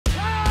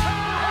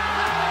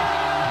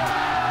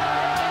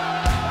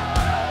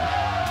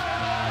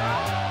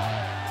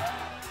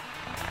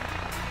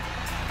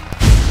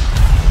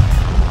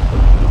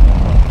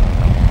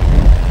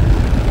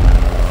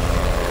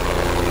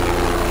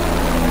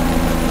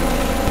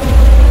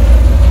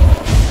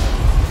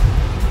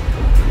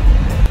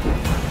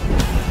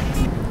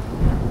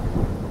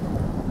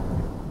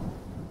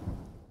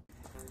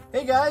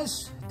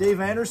Dave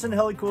Anderson,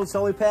 Helicool's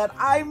Helipad.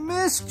 I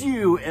missed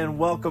you and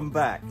welcome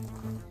back.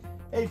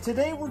 Hey,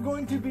 today we're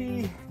going to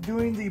be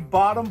doing the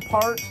bottom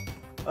part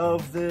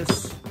of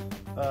this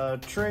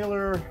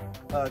trailer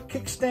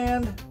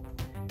kickstand,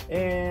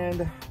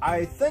 and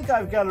I think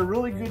I've got a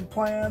really good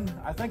plan.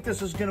 I think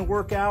this is gonna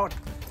work out,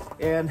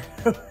 and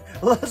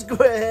let's go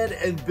ahead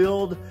and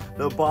build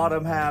the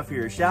bottom half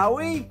here, shall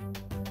we?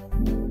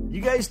 You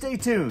guys stay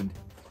tuned.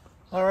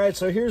 All right,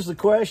 so here's the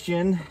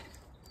question.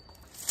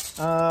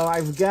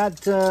 I've got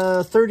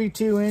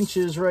 32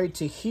 inches right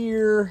to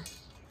here.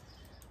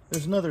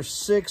 There's another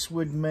 6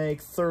 would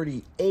make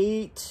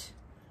 38.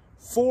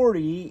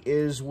 40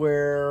 is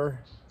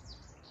where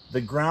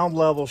the ground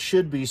level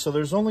should be. So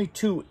there's only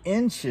 2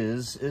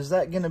 inches. Is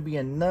that going to be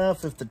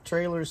enough if the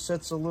trailer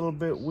sits a little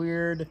bit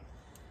weird?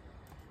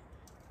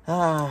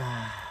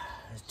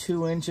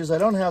 2 inches. I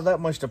don't have that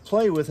much to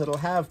play with. It'll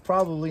have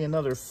probably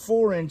another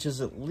 4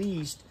 inches at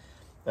least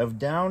of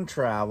down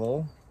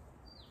travel.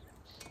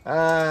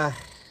 I'm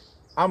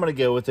gonna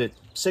go with it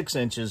 6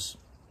 inches.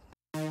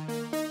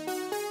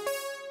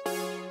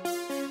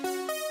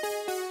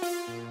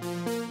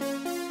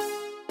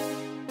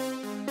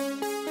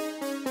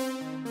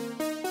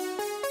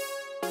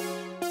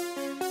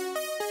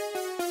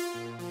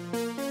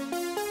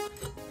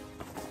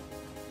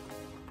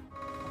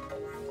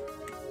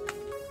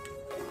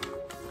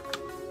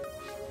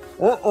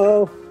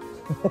 Uh-oh.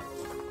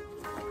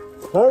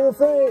 Harbor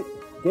Freight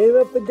gave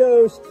up the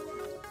ghost.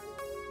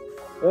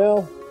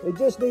 Well, it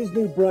just needs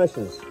new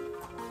brushes.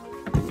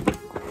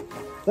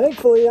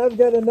 Thankfully, I've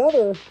got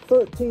another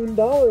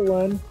 $13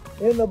 one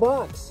in the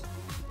box.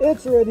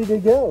 It's ready to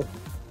go.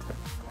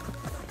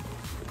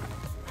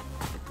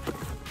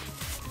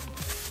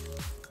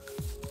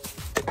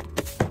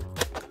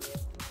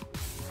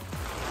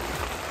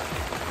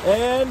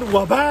 And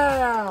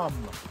wabam!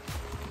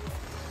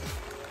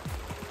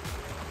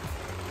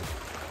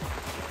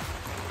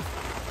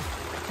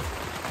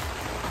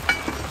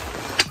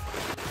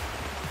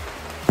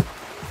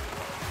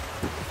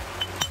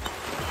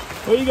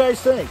 What do you guys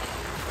think?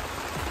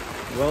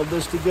 Weld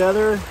this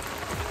together,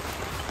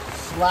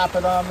 slap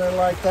it on there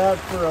like that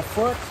for a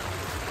foot.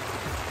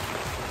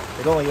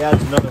 It only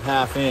adds another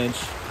 ½ inch.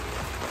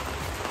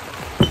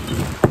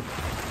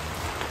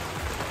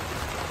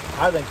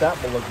 I think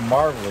that will look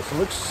marvelous. It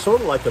looks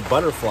sort of like a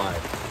butterfly.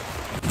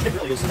 It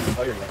really isn't.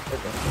 Oh, here we go.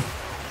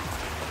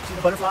 See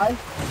the butterfly?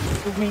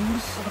 The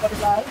wings of the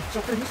butterfly.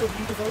 So pretty, so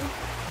beautiful.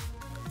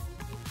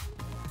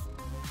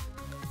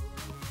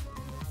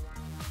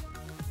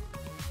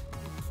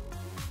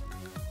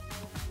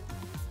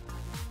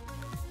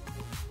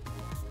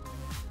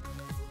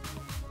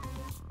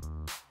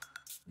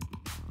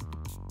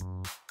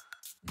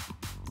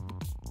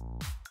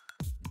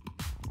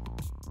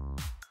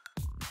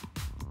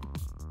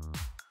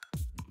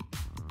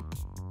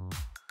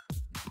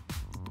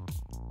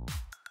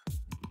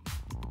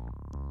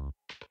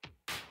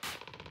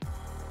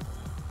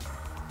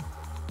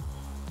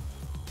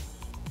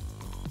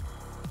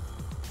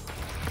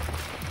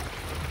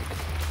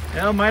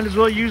 Well, might as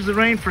well use the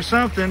rain for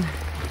something.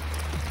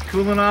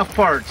 Cooling off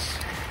parts.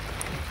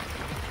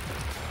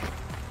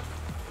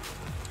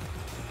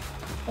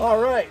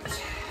 All right,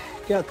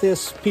 got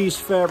this piece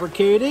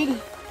fabricated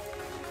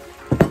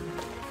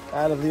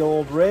out of the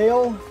old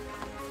rail,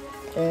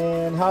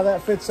 and how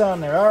that fits on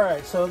there. All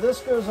right, so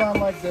this goes on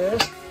like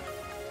this,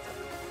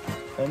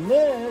 and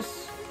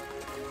this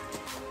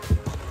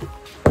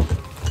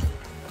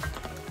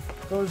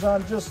goes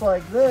on just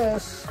like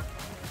this,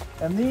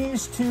 and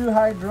these 2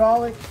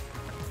 hydraulic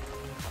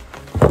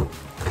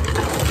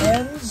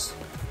ends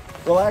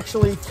will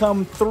actually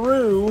come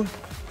through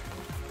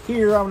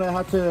here. I'm gonna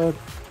have to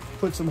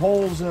put some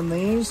holes in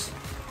these,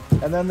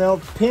 and then they'll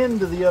pin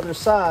to the other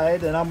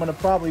side, and I'm gonna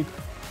probably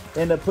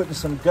end up putting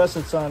some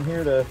gussets on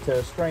here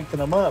to strengthen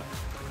them up.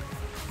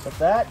 But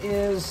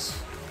that's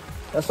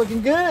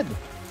looking good.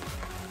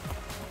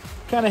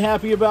 Kind of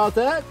happy about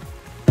that.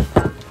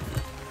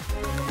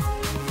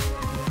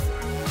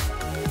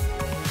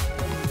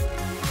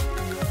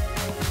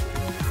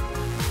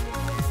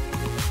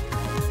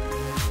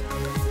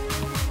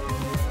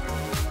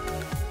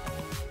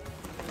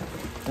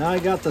 Now I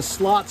got the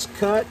slots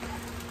cut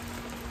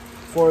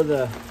for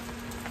the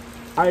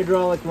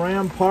hydraulic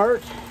ram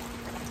part,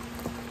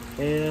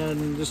 and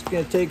I'm just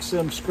going to take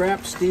some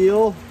scrap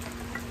steel,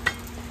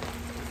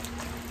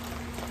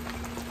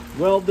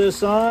 weld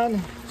this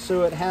on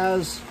so it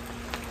has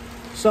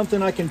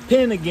something I can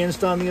pin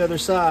against on the other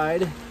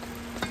side,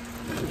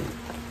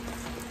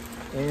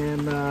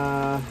 and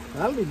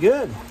that'll be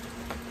good.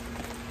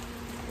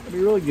 That'll be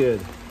really good.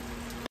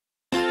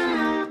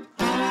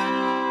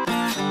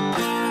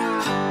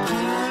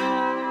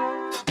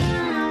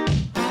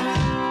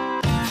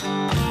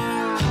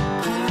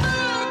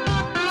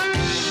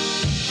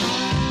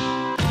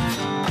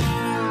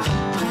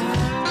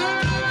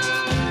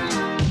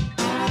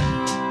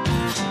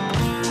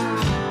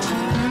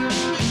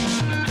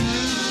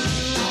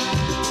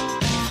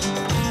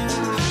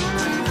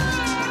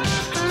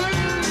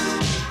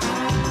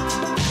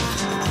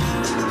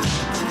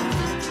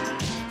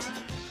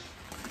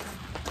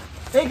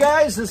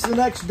 guys, this is the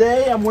next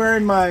day. I'm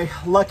wearing my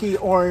lucky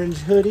orange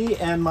hoodie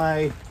and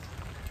my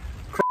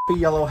crappy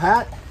yellow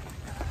hat.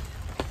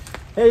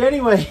 Hey,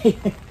 anyway,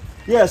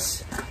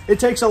 yes, it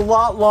takes a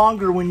lot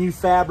longer when you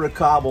fabric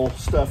cobble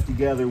stuff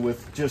together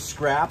with just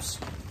scraps.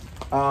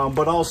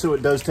 But also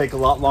it does take a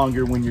lot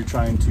longer when you're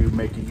trying to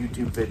make a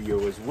YouTube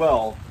video as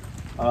well.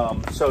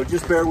 So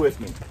just bear with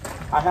me.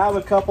 I have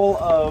a couple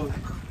of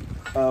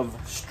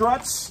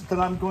struts that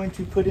I'm going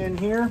to put in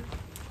here.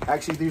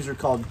 Actually, these are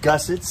called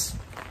gussets.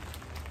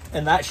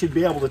 And that should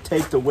be able to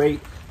take the weight,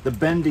 the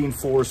bending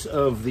force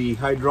of the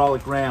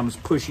hydraulic rams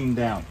pushing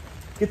down.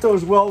 Get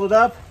those welded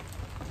up.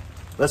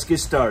 Let's get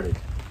started.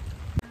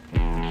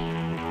 All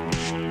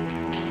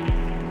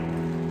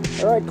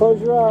right,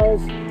 close your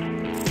eyes.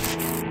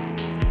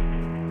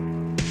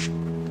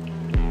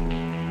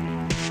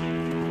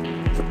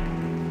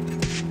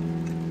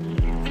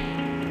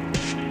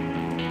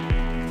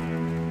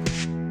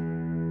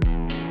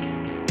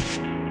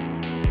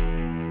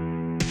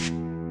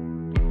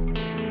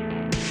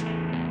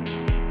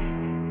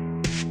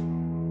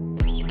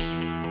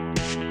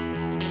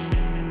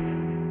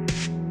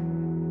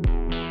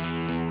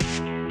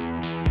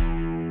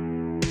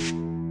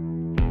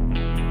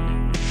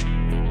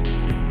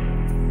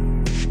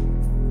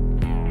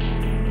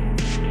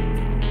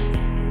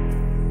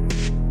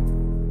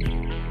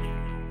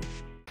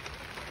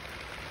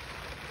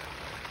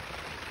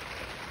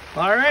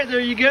 All right, there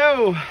you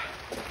go.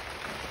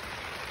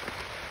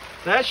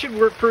 That should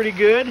work pretty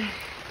good.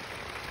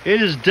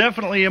 It is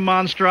definitely a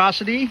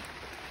monstrosity,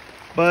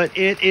 but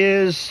it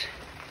is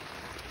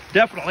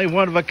definitely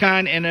one of a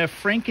kind and a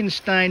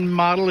Frankenstein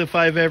model if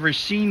I've ever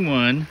seen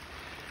one.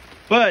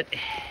 But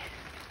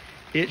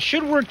it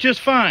should work just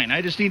fine.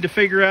 I just need to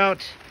figure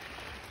out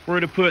where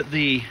to put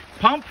the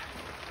pump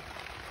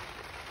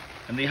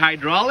and the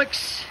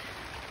hydraulics,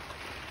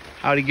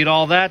 how to get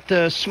all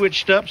that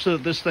switched up so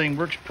that this thing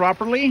works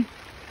properly.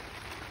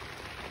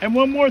 And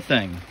one more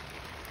thing.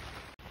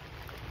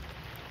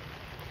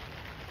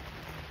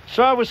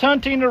 So I was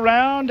hunting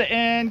around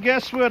and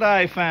guess what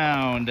I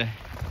found?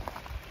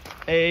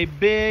 A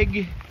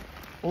big,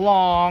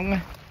 long,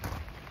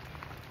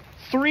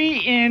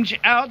 3-inch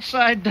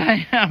outside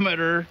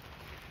diameter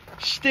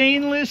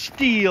stainless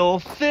steel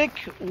thick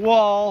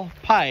wall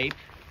pipe.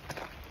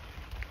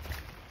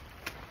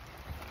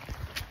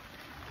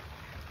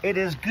 It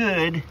is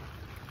good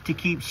to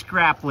keep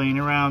scrap laying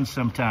around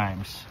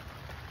sometimes.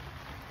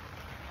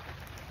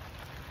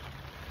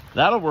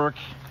 That'll work.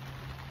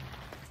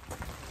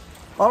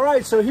 All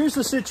right, so here's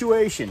the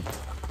situation.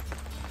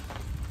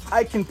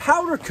 I can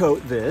powder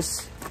coat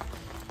this,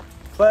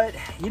 but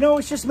you know,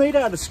 it's just made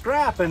out of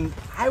scrap and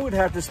I would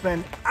have to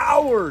spend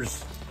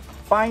hours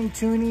fine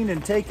tuning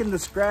and taking the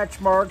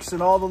scratch marks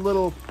and all the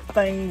little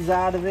things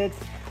out of it.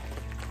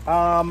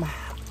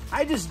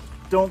 I just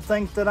don't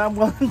think that I'm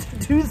willing to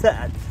do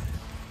that.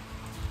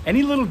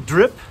 Any little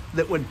drip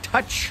that would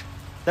touch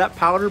that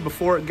powder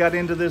before it got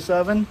into this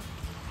oven,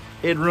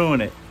 it'd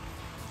ruin it.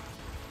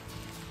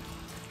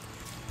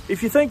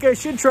 If you think I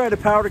should try to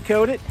powder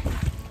coat it,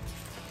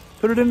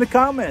 put it in the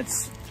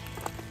comments.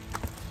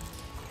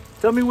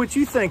 Tell me what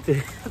you think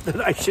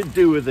that I should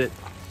do with it.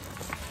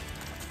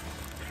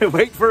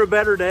 Wait for a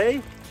better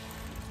day?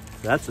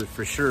 That's it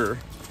for sure.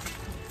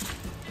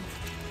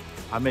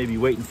 I may be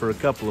waiting for a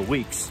couple of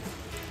weeks.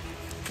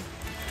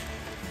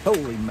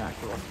 Holy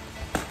mackerel.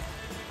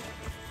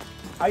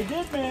 I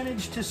did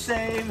manage to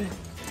save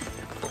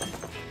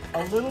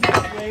a little bit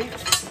of weight.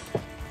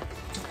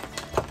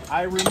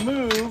 I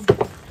removed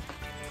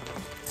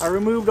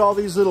all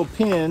these little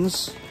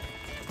pins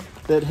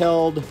that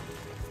held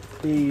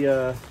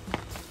the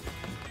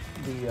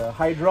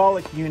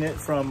hydraulic unit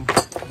from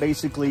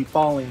basically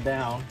falling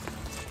down.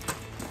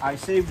 I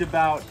saved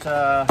about,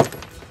 I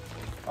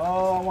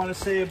want to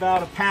say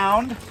about a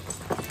pound.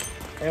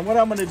 And what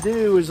I'm going to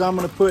do is I'm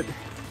going to put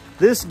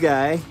this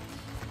guy,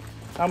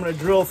 I'm going to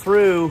drill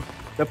through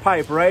the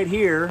pipe right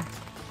here,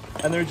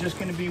 and there's just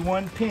going to be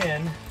one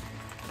pin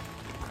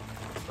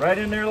right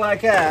in there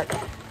like that,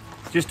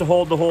 just to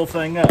hold the whole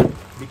thing up.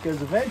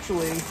 Because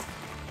eventually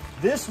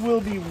this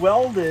will be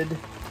welded,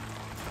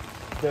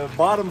 the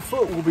bottom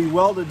foot will be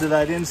welded to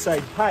that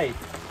inside pipe.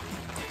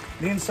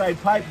 The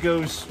inside pipe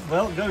goes,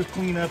 well, it goes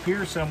clean up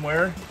here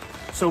somewhere.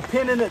 So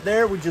pinning it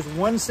there with just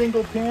one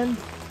single pin,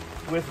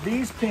 with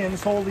these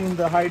pins holding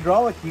the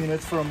hydraulic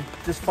units from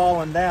just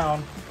falling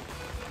down,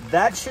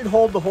 that should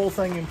hold the whole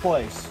thing in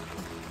place.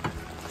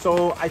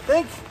 So I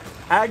think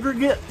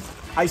aggregate,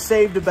 I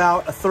saved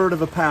about 1/3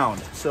 of a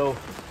pound. So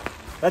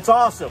that's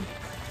awesome.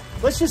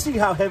 Let's just see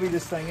how heavy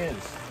this thing is.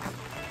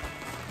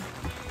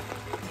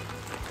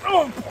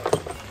 Oh.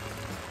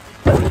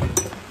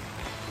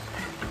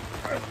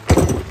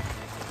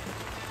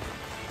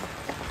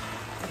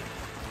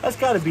 That's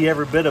got to be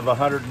every bit of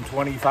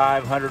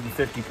 125,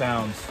 150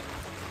 pounds.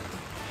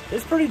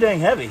 It's pretty dang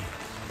heavy.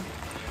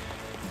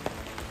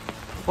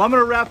 Well, I'm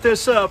going to wrap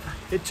this up.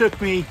 It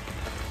took me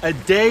a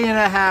day and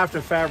a half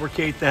to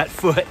fabricate that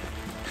foot.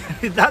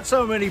 That's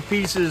how many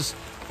pieces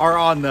are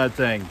on that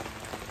thing.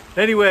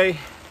 Anyway,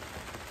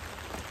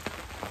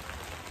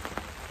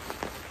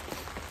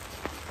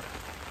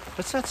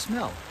 What's that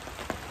smell?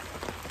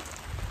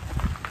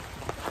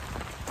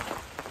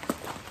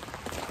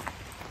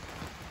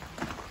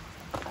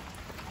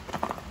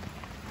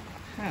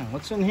 Huh,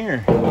 what's in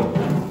here?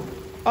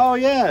 Oh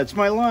yeah, it's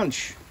my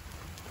lunch.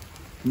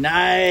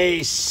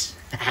 Nice.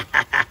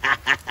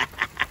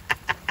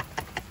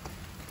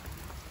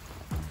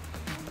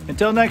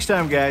 Until next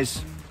time,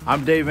 guys,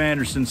 I'm Dave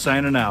Anderson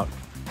signing out.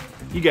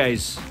 You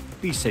guys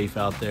be safe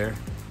out there,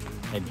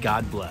 and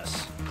God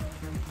bless.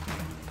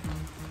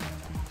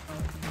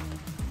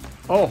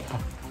 Oh,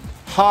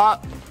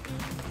 hot.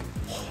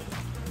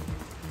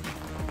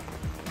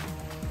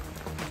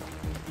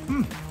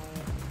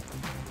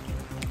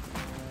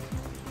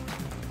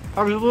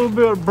 There's a little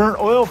bit of burnt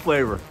oil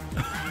flavor.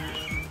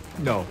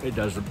 No, it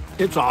doesn't.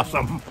 It's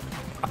awesome.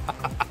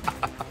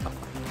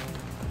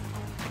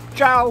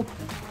 Ciao.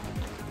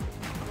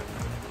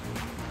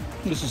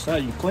 This is how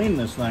you clean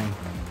this thing.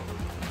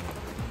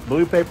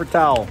 Blue paper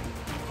towel.